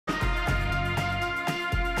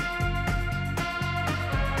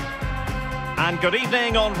And good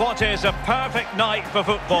evening on what is a perfect night for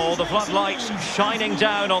football. The floodlights shining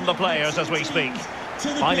down on the players as we speak.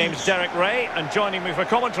 My name's Derek Ray, and joining me for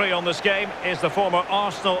commentary on this game is the former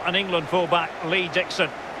Arsenal and England fullback Lee Dixon.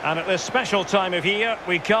 And at this special time of year,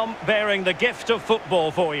 we come bearing the gift of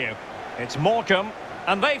football for you. It's Morecambe,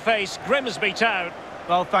 and they face Grimsby Town.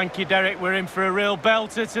 Well, thank you, Derek. We're in for a real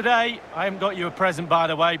belter today. I haven't got you a present, by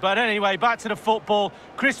the way. But anyway, back to the football.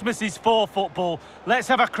 Christmas is for football. Let's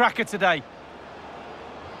have a cracker today.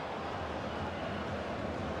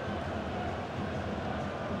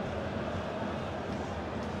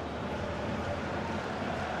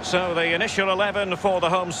 So the initial 11 for the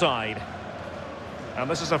home side. And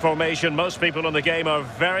this is a formation most people in the game are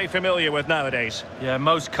very familiar with nowadays. Yeah,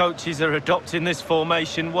 most coaches are adopting this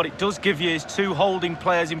formation. What it does give you is two holding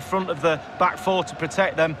players in front of the back four to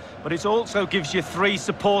protect them, but it also gives you three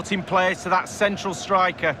supporting players to that central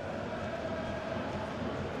striker.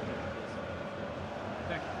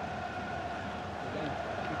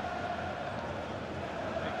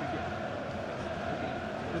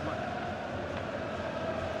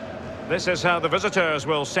 This is how the visitors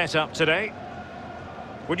will set up today.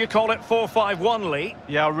 Would you call it 4-5-1, Lee?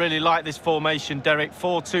 Yeah, I really like this formation, Derek.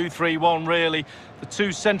 4-2-3-1, really. The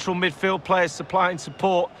two central midfield players supplying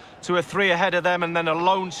support to a three ahead of them, and then a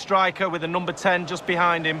lone striker with a number 10 just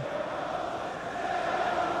behind him.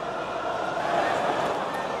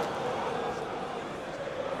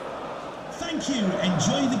 Thank you.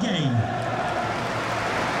 Enjoy the game.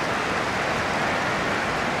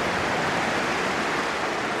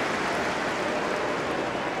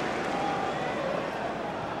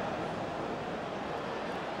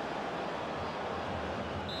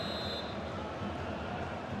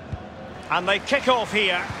 And they kick off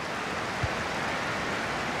here.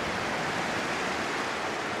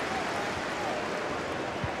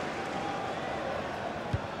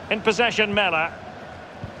 In possession, Mella.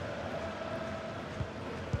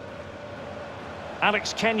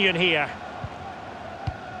 Alex Kenyon here.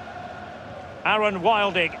 Aaron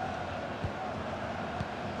Wilding.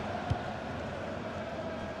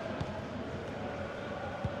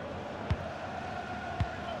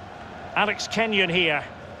 Alex Kenyon here.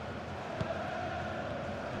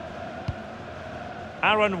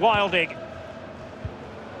 Aaron Wilding.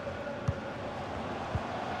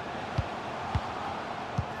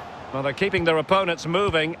 Well, they're keeping their opponents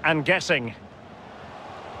moving and guessing.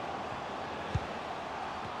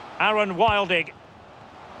 Aaron Wilding.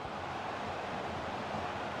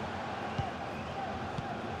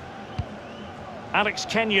 Alex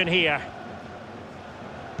Kenyon here.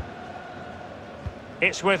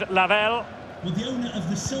 It's with Lavelle. Well, the owner of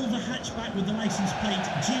the silver hatchback with the licence plate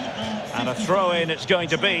GR55. And a throw-in it's going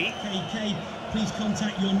to be. KK, please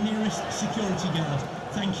contact your nearest security guard.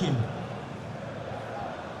 Thank you.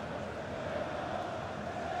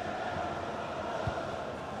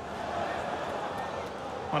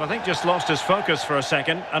 Well, I think just lost his focus for a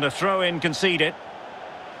second, and a throw-in conceded.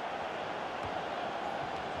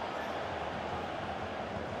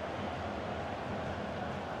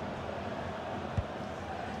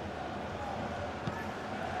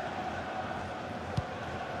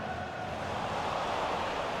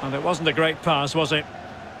 And it wasn't a great pass, was it?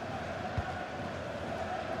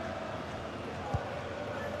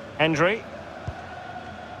 Hendry.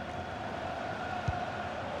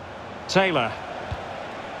 Taylor.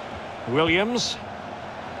 Williams.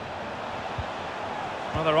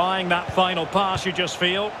 Well, they're eyeing that final pass, you just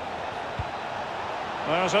feel.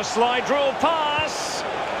 There's a slide rule pass.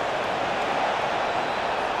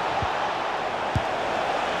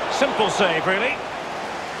 Simple save, really.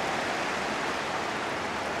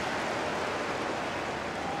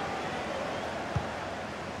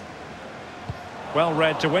 Well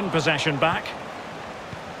read to win possession back.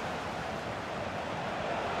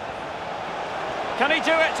 Can he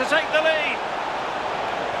do it to take the lead?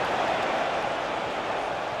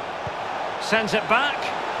 Sends it back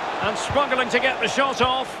and struggling to get the shot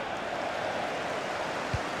off.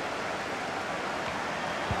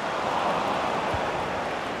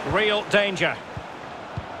 Real danger.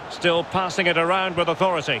 Still passing it around with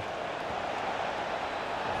authority.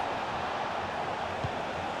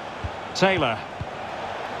 Taylor.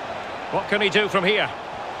 What can he do from here?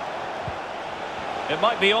 It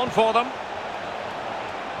might be on for them.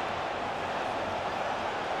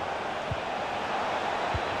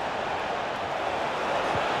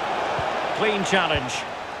 Clean challenge.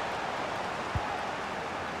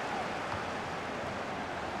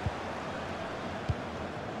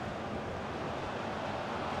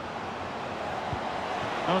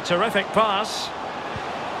 Oh, terrific pass.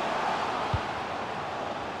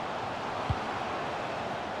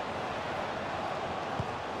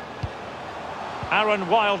 Aaron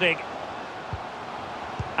Wilding.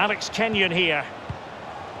 Alex Kenyon here.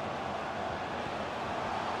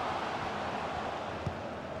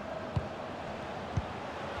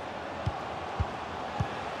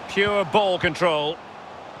 Pure ball control.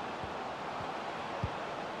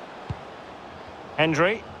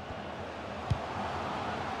 Hendry.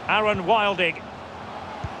 Aaron Wilding.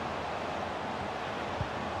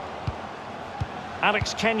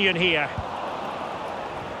 Alex Kenyon here.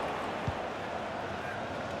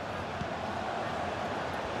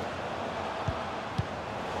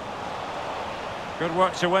 Good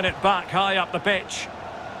work to win it back high up the pitch.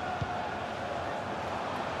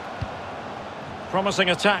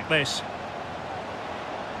 Promising attack this.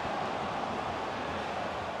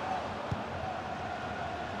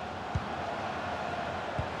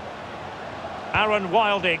 Aaron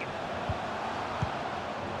Wilding.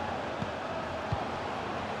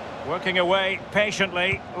 Working away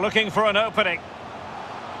patiently, looking for an opening.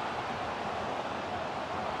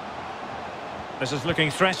 This is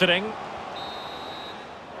looking threatening.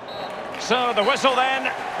 So the whistle then,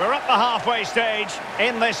 we're at the halfway stage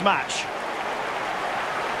in this match.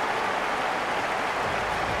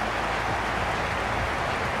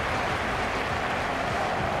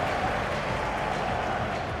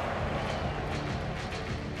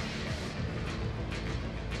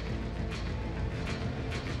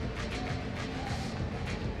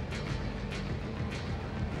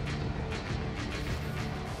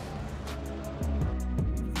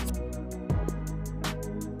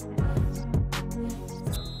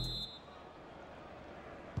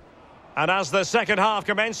 And as the second half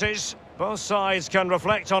commences, both sides can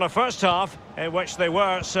reflect on a first half in which they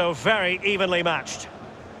were so very evenly matched.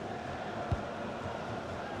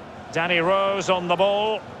 Danny Rose on the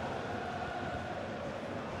ball.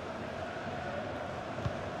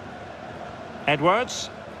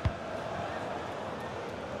 Edwards.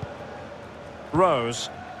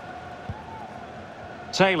 Rose.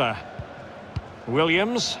 Taylor.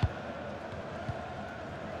 Williams.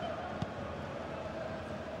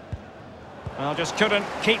 Well, just couldn't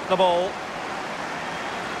keep the ball.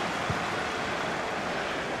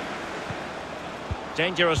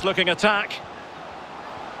 Dangerous looking attack.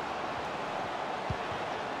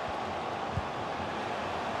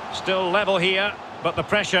 Still level here, but the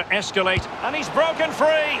pressure escalates. And he's broken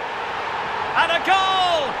free. And a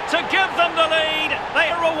goal to give them the lead.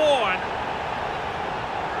 They are reward.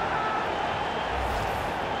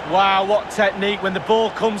 Wow, what technique when the ball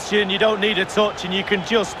comes to you and you don't need a touch and you can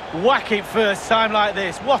just whack it first time like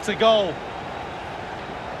this. What a goal.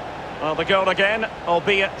 Well, the goal again,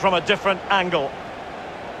 albeit from a different angle.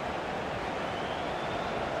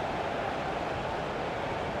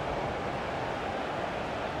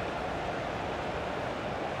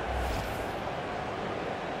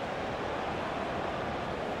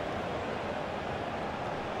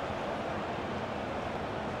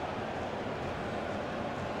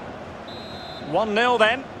 One 0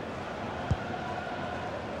 then.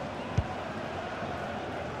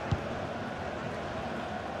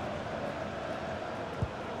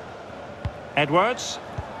 Edwards.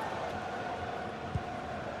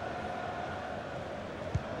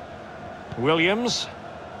 Williams.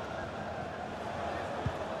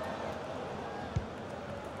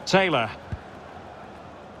 Taylor.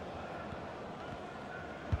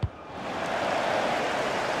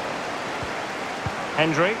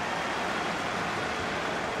 Hendry.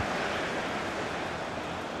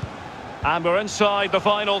 And we're inside the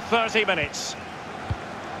final 30 minutes.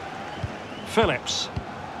 Phillips.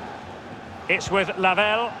 It's with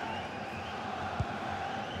Lavelle.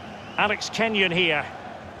 Alex Kenyon here.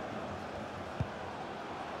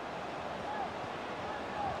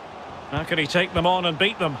 How can he take them on and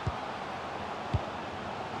beat them?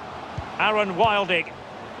 Aaron Wilding.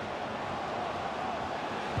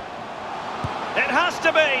 It has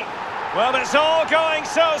to be. Well, it's all going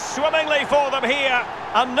so swimmingly for them here.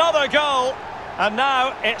 Another goal. And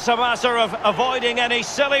now it's a matter of avoiding any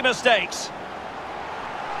silly mistakes.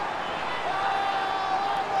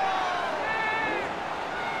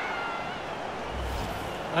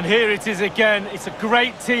 And here it is again. It's a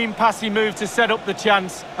great team passing move to set up the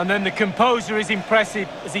chance. And then the composure is impressive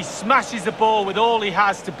as he smashes the ball with all he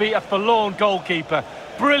has to beat a forlorn goalkeeper.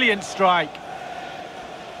 Brilliant strike.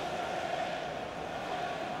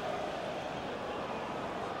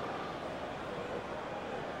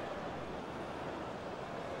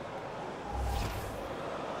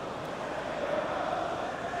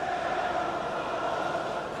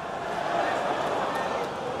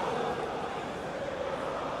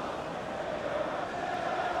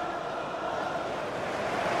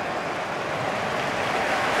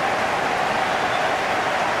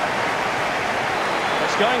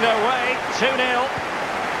 going their way, 2-0.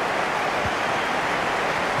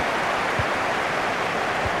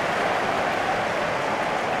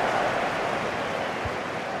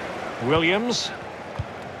 Williams.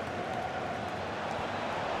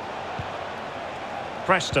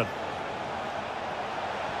 Preston.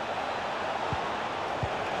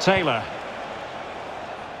 Taylor.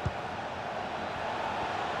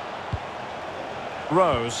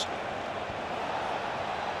 Rose.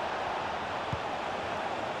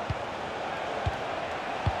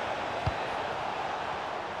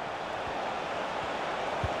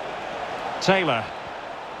 Taylor.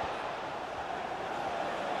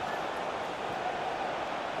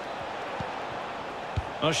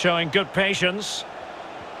 Well, showing good patience.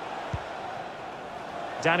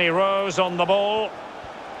 Danny Rose on the ball.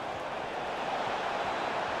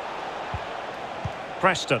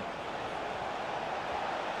 Preston.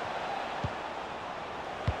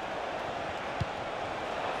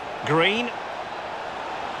 Green.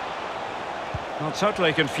 Well,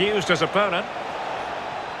 totally confused his opponent.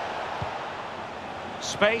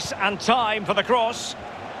 Space and time for the cross.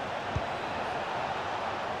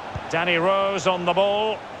 Danny Rose on the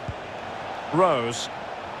ball. Rose.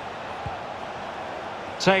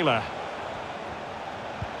 Taylor.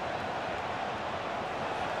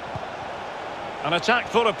 An attack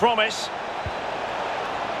full of promise.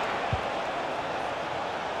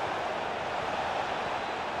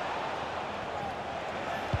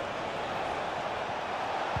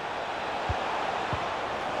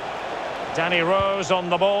 Danny Rose on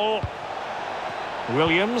the ball.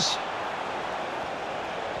 Williams.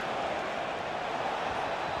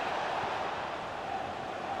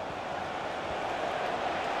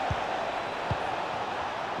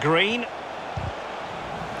 Green.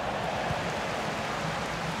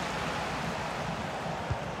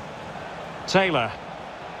 Taylor.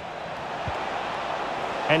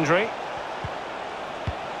 Hendry.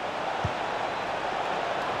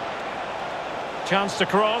 Chance to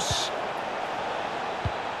cross.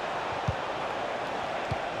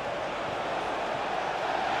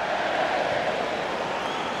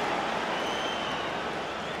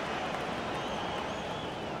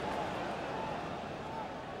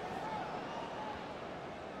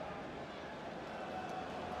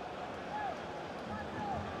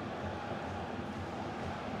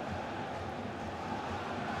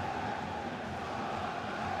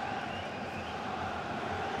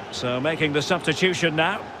 So making the substitution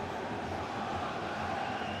now.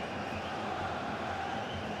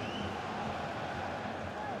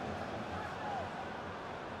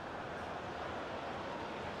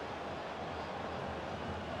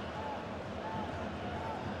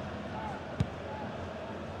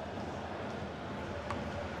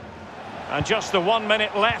 And just the 1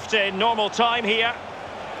 minute left in normal time here.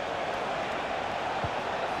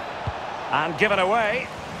 And given away.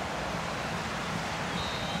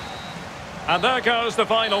 And there goes the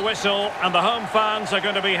final whistle, and the home fans are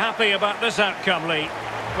going to be happy about this outcome, Lee.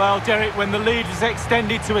 Well, Derek, when the lead was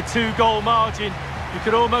extended to a 2-goal margin, you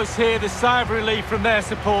could almost hear the sigh of relief from their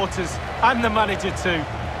supporters, and the manager too.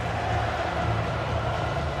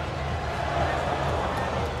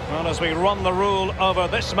 Well, as we run the rule over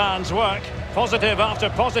this man's work, positive after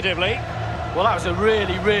positively. Well, that was a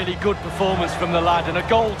really, really good performance from the lad, and a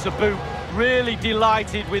goal to boot. Really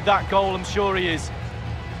delighted with that goal, I'm sure he is.